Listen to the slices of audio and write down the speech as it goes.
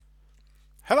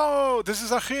Hello, this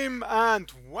is Achim and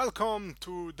welcome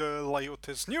to the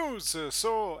Liotes news.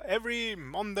 So every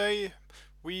Monday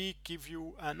we give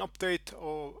you an update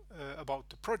about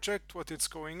the project, what it's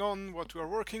going on, what we are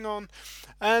working on.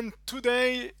 And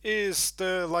today is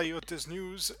the Liotes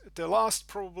news,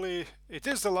 it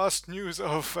is the last news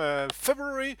of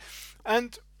February.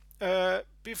 And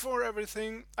before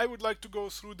everything, I would like to go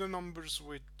through the numbers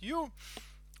with you.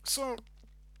 So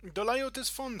the Liotes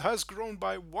fund has grown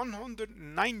by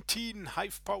 119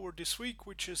 Hive power this week,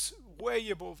 which is way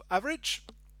above average.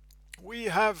 We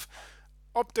have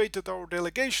updated our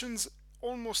delegations.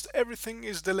 Almost everything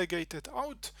is delegated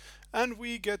out, and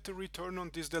we get a return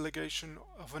on this delegation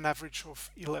of an average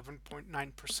of 11.9%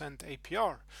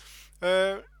 APR.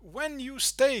 When you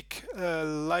stake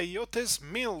Liotes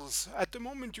mills, at the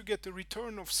moment you get a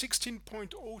return of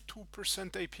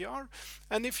 16.02% APR,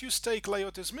 and if you stake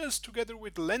Liotes mills together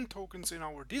with LEN tokens in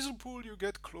our diesel pool, you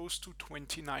get close to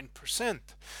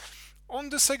 29%. On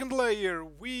the second layer,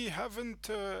 we haven't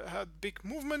had big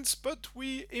movements, but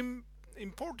we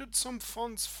imported some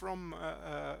funds from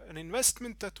an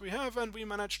investment that we have, and we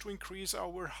managed to increase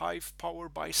our Hive power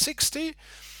by 60.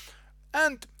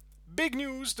 And big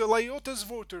news, the Liotes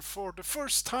voter for the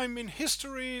first time in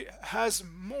history has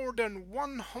more than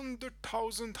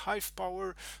 100,000 Hive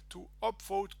power to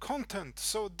upvote content.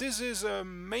 So this is a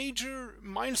major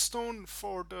milestone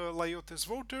for the Liotes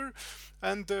voter,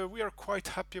 and we are quite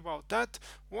happy about that.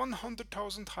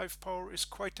 100,000 Hive power is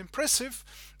quite impressive,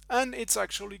 and it's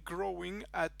actually growing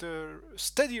at a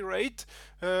steady rate.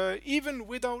 Even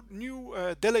without new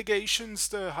delegations,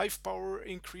 the Hive power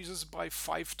increases by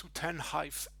 5 to 10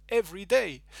 Hive every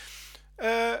day.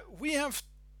 We have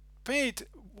paid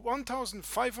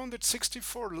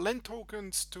 1,564 LEN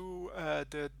tokens to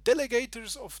the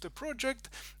delegators of the project,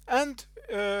 and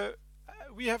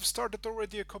we have started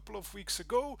already a couple of weeks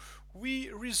ago. We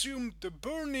resumed the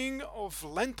burning of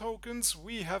LEN tokens.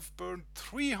 We have burned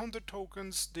 300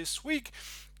 tokens this week.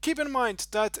 Keep in mind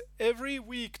that every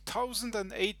week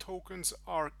 1008 tokens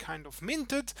are kind of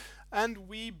minted, and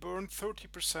we burn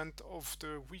 30% of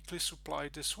the weekly supply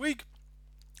this week.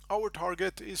 Our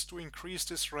target is to increase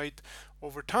this rate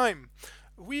over time.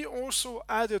 We also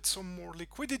added some more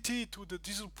liquidity to the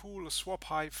diesel pool swap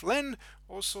Hive LEN,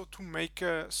 also to make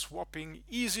swapping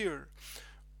easier.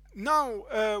 Now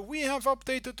we have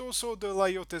updated also the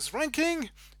Liotes ranking.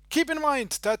 Keep in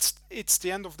mind that it's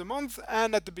the end of the month,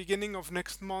 and at the beginning of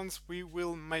next month we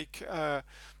will make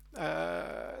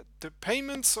the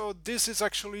payment. So this is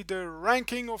actually the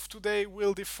ranking of today,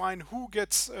 will define who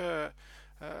gets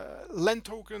LEN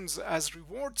tokens as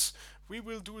rewards. We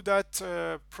will do that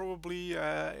probably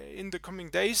in the coming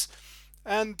days.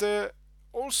 And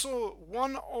also,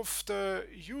 one of the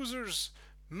users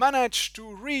managed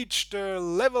to reach the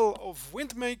level of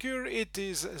Windmaker. It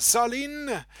is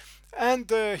Zalin, and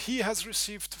he has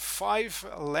received 5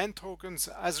 LEN tokens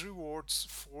as rewards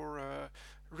for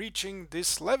reaching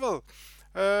this level.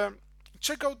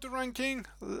 Check out the ranking.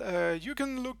 You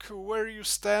can look where you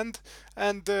stand,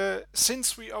 and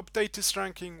since we update this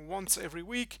ranking once every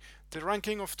week, the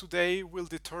ranking of today will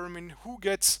determine who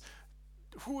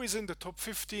is in the top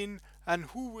 15 and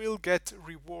who will get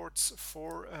rewards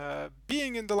for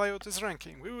being in the Liotes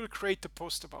ranking. We will create a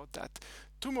post about that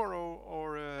tomorrow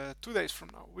or 2 days from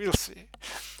now. We'll see.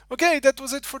 Okay, that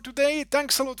was it for today.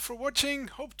 Thanks a lot for watching.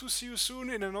 Hope to see you soon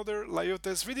in another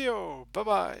Liotes video. Bye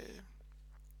bye.